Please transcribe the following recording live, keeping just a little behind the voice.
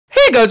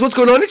Hey guys, what's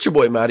going on? It's your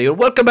boy Mario, and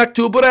welcome back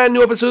to a brand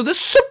new episode of the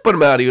Super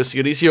Mario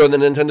series here on the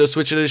Nintendo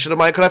Switch edition of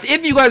Minecraft.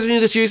 If you guys are new to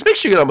the series, make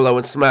sure you go down below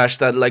and smash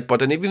that like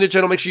button. If you're new to the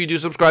channel, make sure you do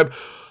subscribe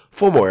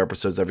for more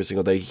episodes every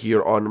single day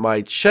here on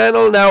my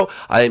channel. Now,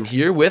 I am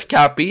here with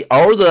Cappy,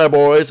 our little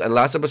boys, and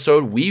last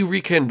episode we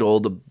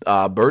rekindled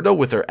Birdo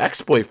with her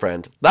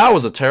ex-boyfriend. That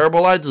was a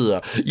terrible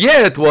idea.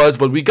 Yeah, it was,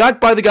 but we got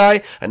by the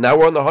guy, and now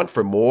we're on the hunt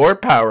for more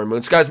Power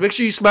Moons. Guys, make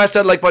sure you smash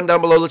that like button down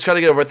below. Let's try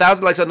to get over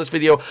 1,000 likes on this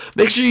video.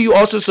 Make sure you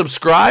also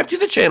subscribe to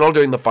the channel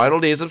during the final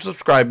days of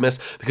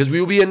Subscribe-Miss, because we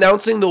will be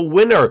announcing the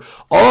winner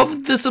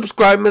of the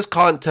Subscribe-Miss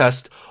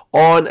contest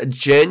on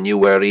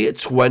January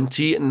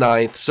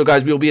 29th. So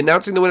guys, we'll be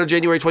announcing the winner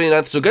January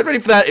 29th. So get ready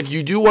for that. If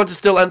you do want to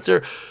still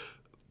enter,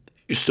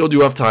 you still do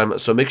have time.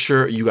 So make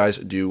sure you guys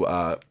do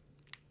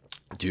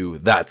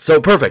that. So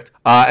perfect.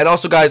 And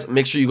also guys,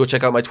 make sure you go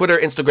check out my Twitter,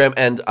 Instagram,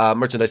 and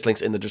merchandise links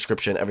in the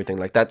description, everything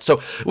like that.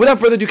 So without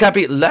further ado,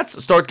 Cappy,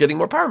 let's start getting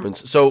more Power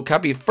Moons. So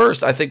Cappy,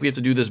 first I think we have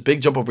to do this big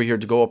jump over here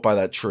to go up by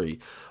that tree.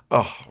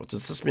 Oh,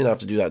 does this mean I have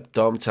to do that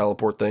dumb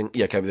teleport thing?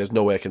 Yeah, Cappy, there's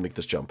no way I can make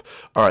this jump.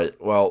 All right,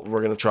 well,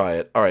 we're going to try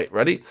it. All right,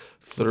 ready?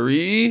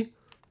 3,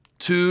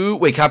 2...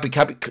 Wait, Cappy,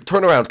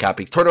 turn around,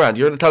 Cappy. Turn around.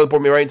 You're going to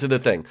teleport me right into the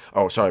thing.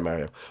 Oh, sorry,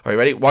 Mario. All right,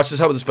 ready? Watch this,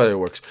 how this better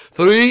works.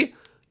 3,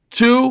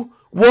 2,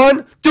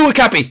 1. Do it,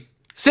 Cappy!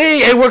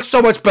 See? It works so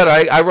much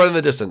better. I run in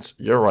the distance.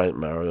 You're right,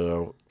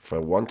 Mario.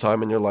 For one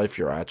time in your life,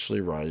 you're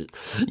actually right.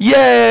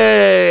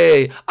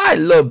 Yay! I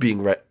love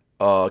being right.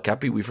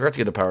 Cappy, we forgot to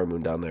get a Power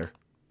Moon down there.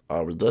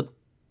 We did?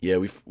 Yeah,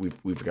 we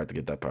forgot to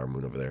get that Power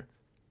Moon over there.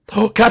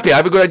 Oh, Cappy, I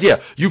have a good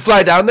idea. You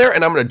fly down there,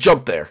 and I'm going to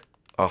jump there.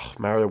 Oh,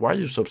 Mario, why are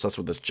you so obsessed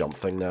with this jump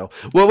thing now?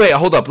 Well, wait,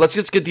 hold up. Let's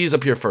just get these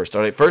up here first.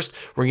 All right, first,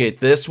 we're going to get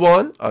this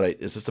one. All right,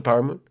 is this the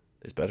Power Moon?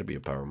 This better be a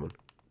Power Moon.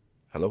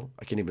 Hello?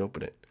 I can't even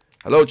open it.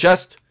 Hello,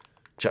 chest?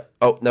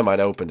 Oh, never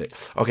mind, I opened it.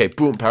 Okay,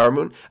 boom, Power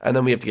Moon. And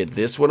then we have to get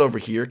this one over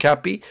here,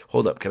 Cappy.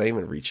 Hold up, can I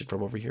even reach it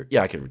from over here?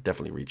 Yeah, I can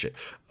definitely reach it.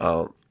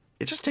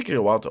 It's just taking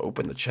a while to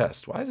open the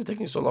chest. Why is it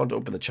taking so long to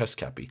open the chest,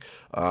 Cappy?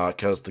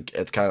 Because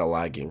it's kind of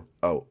lagging.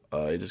 Oh,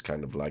 it is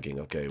kind of lagging.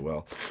 Okay,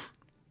 well.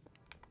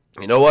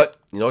 You know what?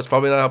 You know what's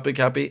probably not helping,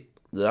 Cappy?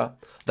 Yeah.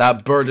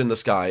 That bird in the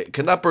sky.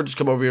 Can that bird just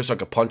come over here so I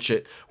can punch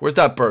it? Where's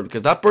that bird?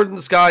 Because that bird in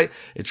the sky,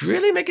 it's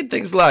really making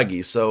things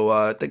laggy. So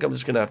I think I'm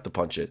just going to have to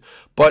punch it.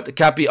 But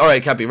Cappy, all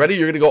right, Cappy, ready?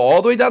 You're going to go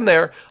all the way down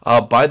there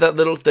by that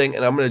little thing,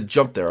 and I'm going to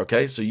jump there,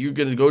 okay? So you're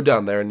going to go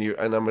down there, and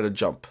I'm going to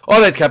jump. All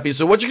right, Cappy,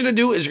 so what you're going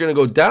to do is you're going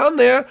to go down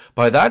there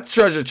by that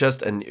treasure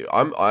chest, and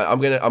I'm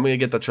going to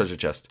get that treasure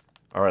chest.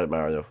 All right,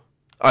 Mario.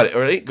 All right,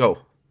 ready?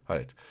 Go. All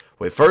right.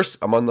 Wait, first,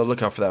 I'm on the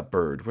lookout for that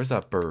bird. Where's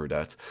that bird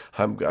at?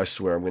 I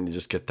swear I'm going to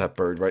just get that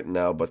bird right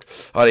now, but...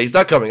 All right, he's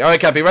not coming. All right,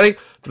 Cappy, ready?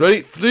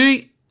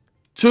 3,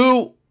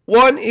 2,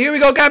 1. Here we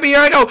go, Cappy. Here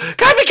I go.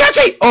 Cappy, catch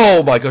me!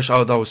 Oh, my gosh.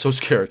 Oh, that was so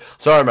scared.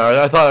 Sorry,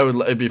 Mario. I thought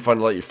it'd be fun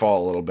to let you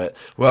fall a little bit.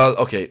 Well,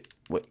 okay.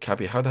 Wait,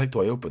 Cappy, how the heck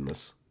do I open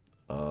this?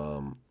 I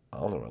don't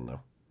know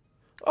now.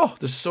 Oh,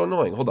 this is so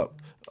annoying. Hold up.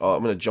 Oh,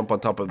 I'm going to jump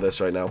on top of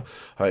this right now. All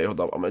right, hold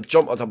up. I'm going to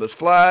jump on top of this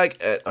flag.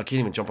 I can't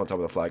even jump on top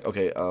of the flag.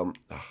 Okay,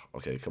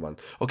 okay, come on.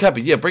 Oh,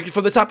 Cappy, yeah, break it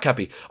from the top,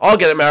 Cappy. I'll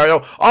get it,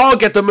 Mario. I'll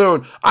get the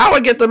moon. I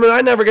will get the moon.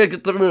 I never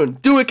get the moon.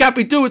 Do it,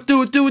 Cappy. Do it,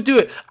 do it, do it, do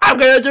it. I'm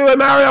going to do it,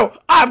 Mario.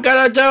 I'm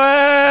going to do it.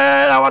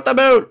 I want the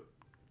moon.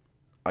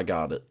 I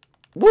got it.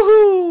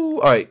 Woohoo!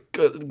 All right,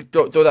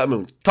 throw that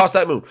moon. Toss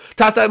that moon.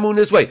 Toss that moon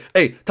this way.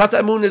 Hey, toss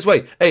that moon this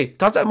way. Hey,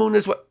 toss that moon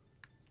this way.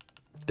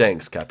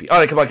 Thanks, Cappy. All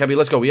right, come on, Cappy.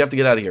 Let's go. We have to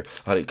get out of here.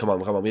 All right, come on.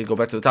 We need to go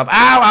back to the top.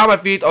 Ow, ow, my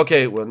feet.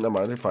 Okay, well, never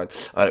mind. They're fine.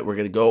 All right, we're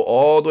going to go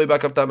all the way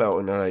back up that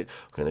mountain. All right,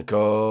 we're going to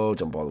go,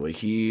 jump all the way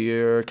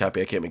here.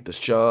 Cappy, I can't make this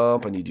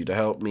jump. I need you to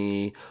help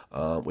me.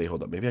 Wait,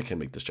 hold up. Maybe I can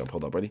make this jump.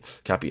 Hold up. Ready?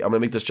 Cappy, I'm going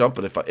to make this jump,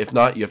 but if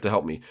not, you have to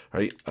help me. All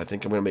right, I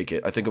think I'm going to make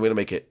it.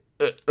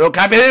 No,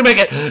 Cappy, I didn't make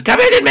it.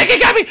 Cappy, I didn't make it.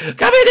 Cappy,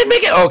 I didn't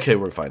make it. Okay,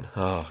 we're fine.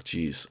 Oh,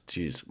 jeez.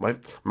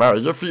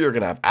 Mario, you're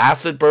going to have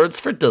acid burns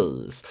for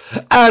days.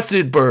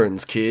 Acid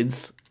burns,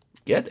 kids.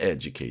 Get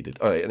educated.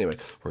 All right, anyway,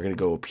 we're going to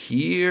go up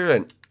here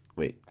and...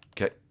 Wait,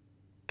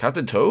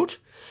 Captain Toad?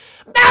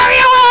 Mario,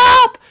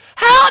 help!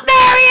 Help,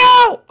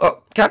 Mario!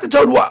 Oh, Captain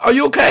Toad, what? Are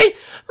you okay?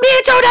 Me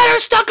and Toadette are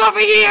stuck over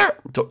here.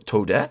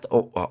 Toadette?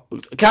 Oh,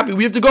 Cappy,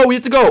 we have to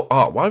go.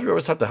 Oh, why do we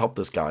always have to help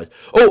this guy?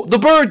 Oh, the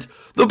bird!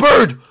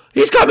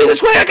 He's coming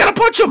this way. I got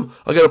to punch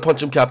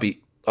him.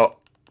 Cappy. Oh,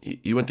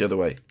 he went the other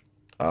way.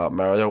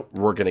 Mario,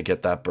 we're going to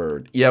get that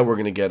bird. Yeah, we're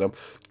going to get him.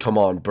 Come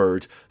on,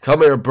 bird.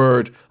 Come here,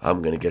 bird.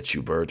 I'm going to get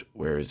you, bird.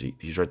 Where is he?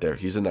 He's right there.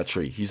 He's in that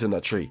tree.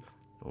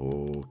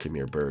 Oh, come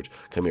here, bird.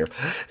 Come here.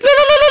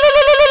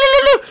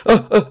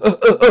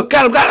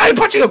 Got him. I'm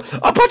punching him.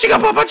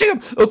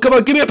 Oh, come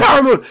on. Give me a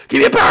Power Moon.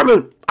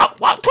 Oh,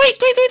 wow.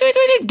 Tweet.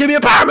 Give me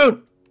a Power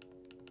Moon.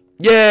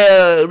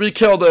 Yeah, we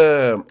killed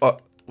him. Oh,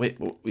 wait,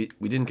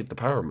 we didn't get the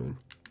Power Moon.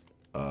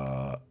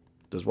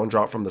 Does one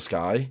drop from the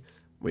sky?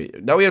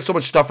 Wait, now we have so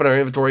much stuff in our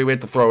inventory, we have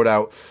to throw it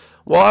out.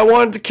 Well, I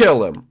wanted to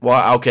kill him.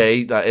 Well,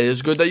 okay, that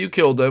is good that you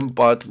killed him,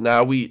 but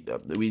now we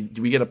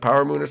get a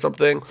Power Moon or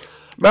something.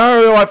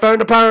 Mario, I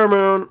found a power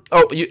moon.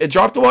 Oh, it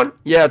dropped one?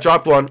 Yeah, it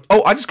dropped one.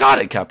 Oh, I just got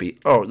it, Cappy.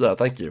 Oh, yeah,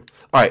 thank you.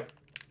 All right.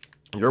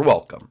 You're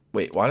welcome.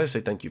 Wait, why did I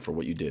say thank you for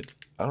what you did?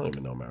 I don't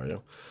even know,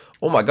 Mario.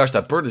 Oh my gosh,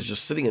 that bird is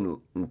just sitting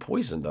in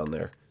poison down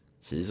there.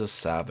 He's a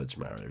savage,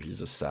 Mario. He's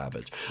a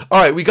savage.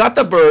 All right, we got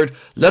the bird.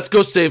 Let's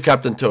go save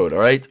Captain Toad, all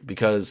right?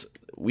 Because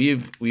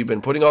we've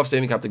been putting off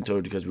saving Captain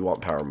Toad because we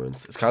want power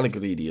moons. It's kind of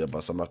greedy of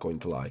us, I'm not going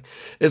to lie.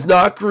 It's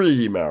not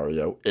greedy,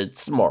 Mario.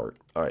 It's smart.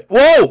 All right.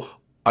 Whoa!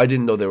 I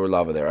didn't know there were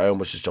lava there. I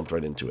almost just jumped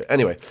right into it.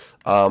 Anyway,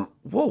 whoa,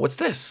 what's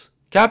this?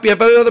 Cappy, I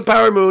found another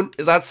power moon.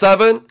 Is that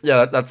 7?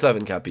 Yeah, that's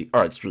 7, Cappy.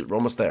 All right, sweet. We're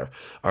almost there.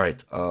 All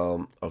right.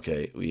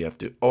 Okay, we have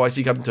to. Oh, I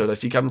see Captain Toad. I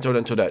see Captain Toad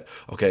and Toadette.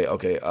 Okay.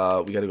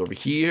 We gotta go over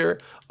here.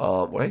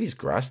 What are these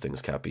grass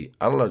things, Cappy?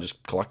 I don't know.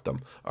 Just collect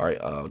them. All right.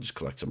 I'll just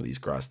collect some of these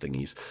grass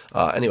thingies.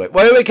 Anyway,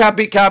 wait,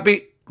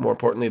 Cappy. More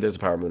importantly, there's a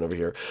power moon over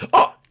here.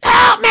 Oh,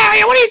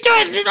 Mario, what are you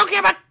doing? You don't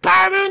care about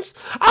power moons?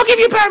 I'll give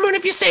you a power moon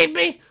if you save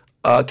me.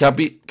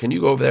 Cappy, can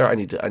you go over there? I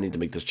need to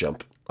make this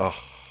jump. Oh,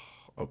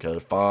 okay,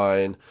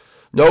 fine.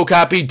 No,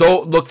 Cappy,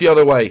 don't look the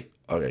other way.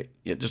 Okay,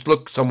 yeah, just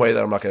look some way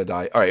that I'm not gonna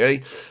die. All right, ready?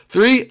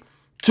 3,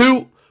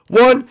 2,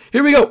 1.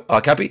 Here we go.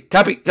 Cappy.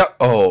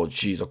 Oh,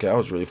 jeez. Okay, I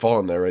was really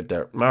falling there, right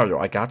there. Mario,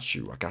 I got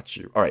you.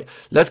 All right,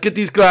 let's get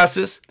these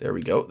glasses. There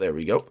we go.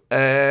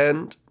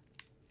 And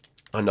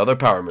another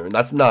power moon.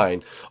 That's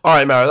 9. All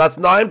right, Mario, that's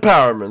 9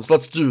 power moons.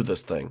 Let's do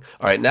this thing.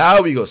 All right,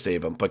 now we go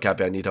save him. But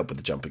Cappy, I need help with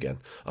the jump again.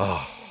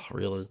 Oh,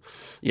 really?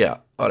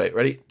 Yeah. All right,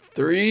 ready?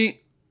 3,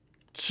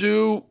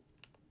 2.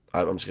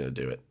 I'm just gonna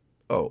do it.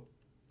 Oh,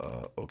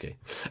 okay.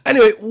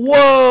 Anyway,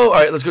 whoa! All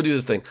right, let's go do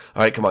this thing.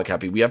 All right, come on,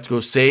 Cappy. We have to go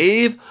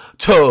save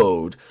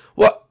Toad.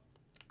 What?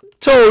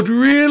 Toad,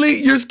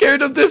 really? You're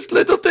scared of this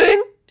little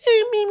thing?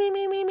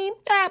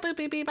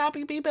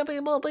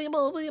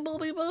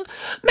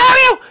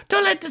 Mario,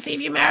 don't let it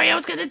deceive you, Mario.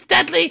 It's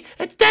deadly.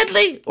 It's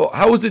deadly. Oh,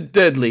 how is it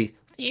deadly?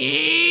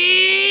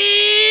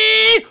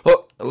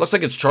 Oh, it looks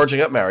like it's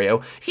charging up,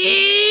 Mario.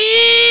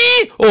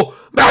 Oh,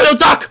 Mario,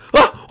 duck!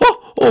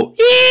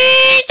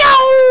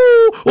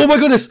 Oh my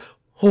goodness!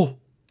 Oh,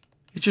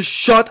 it just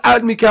shot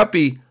at me,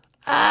 Cappy.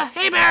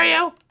 Hey,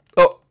 Mario.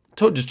 Oh,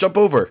 Toad, just jump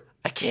over.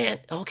 I can't.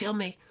 It'll kill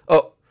me.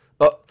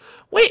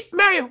 Wait,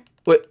 Mario.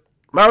 Wait,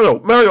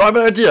 Mario, I have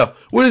an idea.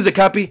 What is it,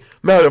 Cappy?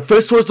 Mario,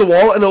 face towards the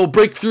wall, and it'll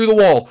break through the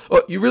wall.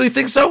 You really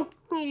think so?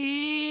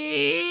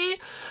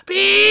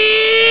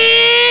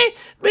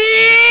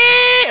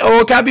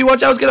 Oh, Cappy,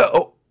 watch out! It's gonna.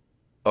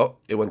 Oh,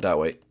 it went that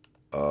way.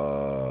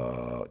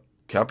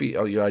 Cappy,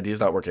 oh, your idea's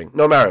not working.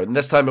 No, Mario,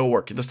 this time it'll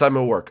work.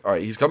 All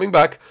right, he's coming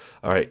back.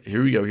 All right,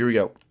 here we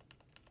go.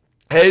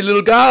 Hey,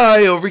 little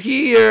guy, over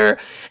here.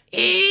 Ow,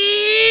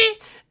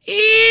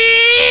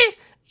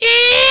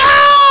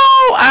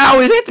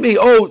 it hit me.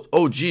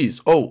 Oh, jeez.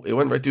 Oh, it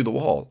went right through the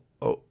wall.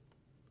 Oh,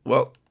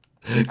 well.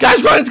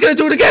 Guys, run, it's going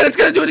to do it again.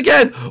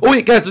 Oh,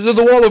 wait, guys, there's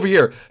the wall over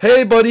here.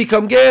 Hey, buddy,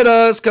 come get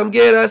us.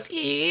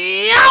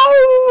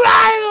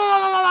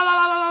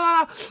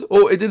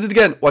 Oh, it did it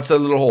again. Watch that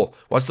little hole.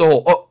 Watch the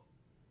hole. Oh.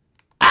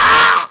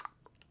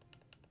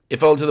 It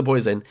fell into the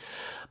poison.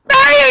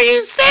 Mario, you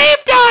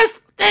saved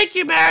us! Thank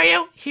you,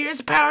 Mario. Here's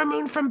a power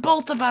moon from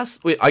both of us.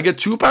 Wait, I get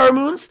 2 power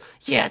moons?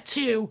 Yeah,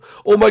 2.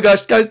 Oh my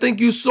gosh, guys, thank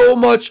you so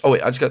much. Oh,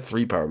 wait, I just got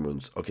 3 power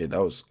moons. Okay, that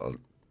was...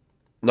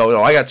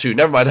 No, I got 2.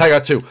 Never mind, I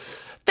got 2.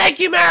 Thank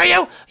you,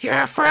 Mario.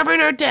 You're forever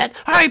in our debt.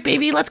 All right,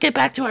 baby, let's get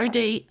back to our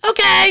date.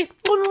 Okay.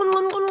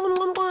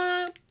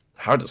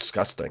 How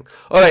disgusting.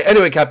 All right,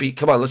 anyway, Cappy,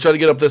 come on, let's try to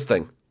get up this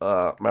thing.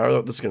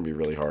 Mario, this is going to be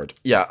really hard.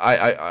 Yeah,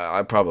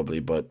 I probably,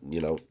 but, you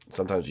know,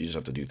 sometimes you just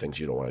have to do things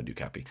you don't want to do,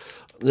 Cappy.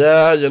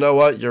 Yeah, you know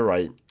what? You're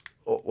right.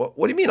 What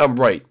do you mean I'm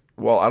right?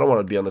 Well, I don't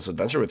want to be on this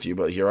adventure with you,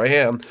 but here I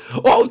am.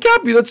 Oh,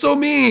 Cappy, that's so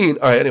mean.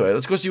 All right, anyway,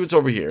 let's go see what's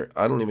over here.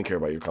 I don't even care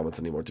about your comments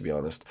anymore, to be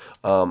honest.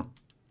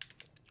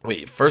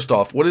 Wait, first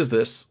off, what is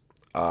this?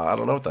 I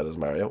don't know what that is,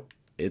 Mario.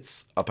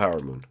 It's a power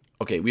moon.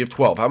 Okay, we have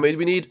 12. How many do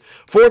we need?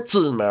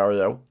 14,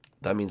 Mario.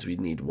 That means we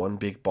need 1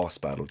 big boss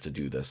battle to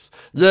do this.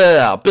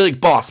 Yeah,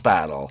 big boss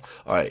battle.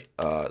 All right,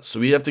 so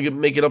we have to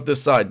make it up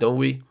this side, don't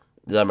we?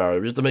 Yeah, Mario,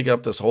 we have to make it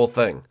up this whole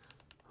thing.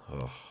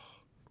 Oh,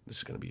 this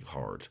is going to be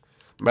hard.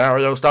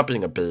 Mario, stop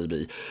being a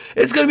baby.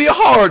 It's going to be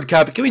hard,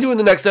 Cappy. Can we do it in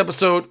the next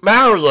episode?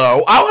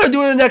 Mario, I want to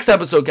do it in the next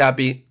episode,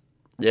 Cappy.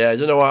 Yeah,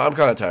 you know what? I'm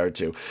kind of tired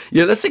too.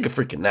 Yeah, let's take a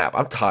freaking nap.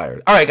 I'm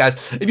tired. All right,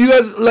 guys. If you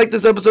guys like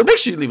this episode, make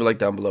sure you leave a like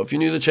down below. If you're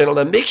new to the channel,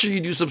 then make sure you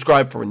do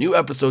subscribe for new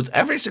episodes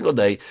every single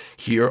day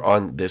here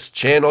on this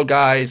channel,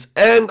 guys.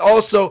 And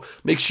also,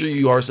 make sure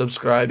you are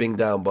subscribing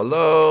down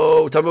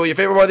below. Tell me what your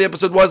favorite part of the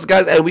episode was,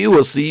 guys. And we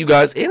will see you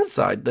guys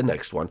inside the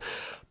next one.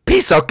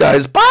 Peace out,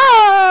 guys. Bye.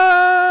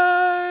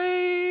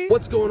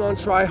 What's going on,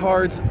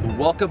 tryhards?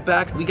 Welcome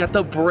back. We got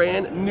the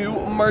brand new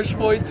merch,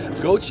 boys.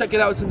 Go check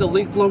it out. It's in the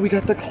link below. We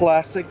got the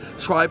classic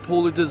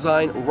tripolar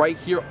design right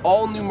here.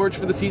 All new merch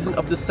for the season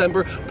of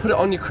December. Put it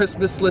on your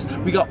Christmas list.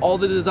 We got all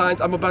the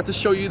designs. I'm about to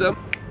show you them.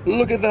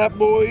 Look at that,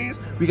 boys.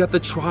 We got the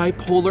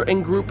tripolar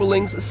and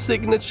groupalings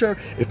signature.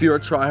 If you're a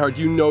tryhard,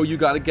 you know you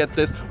got to get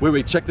this.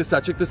 Wait, check this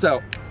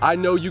out. I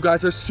know you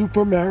guys are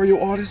Super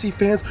Mario Odyssey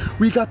fans.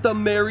 We got the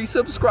Merry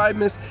Subscribe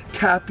Miss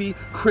Cappy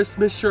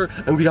Christmas shirt,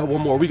 and we got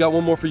one more. We got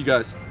one more for you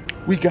guys.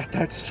 We got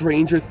that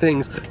Stranger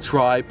Things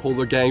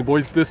Tripolar Gang,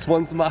 boys. This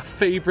one's my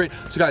favorite.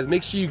 So guys,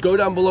 make sure you go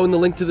down below in the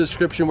link to the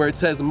description where it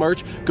says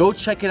merch. Go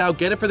check it out.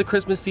 Get it for the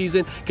Christmas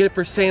season. Get it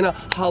for Santa,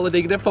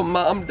 holiday. Get it for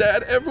mom,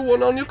 dad,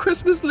 everyone on your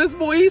Christmas list,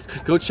 boys.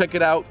 Go check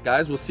it out.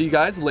 Guys, we'll see you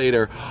guys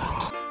later.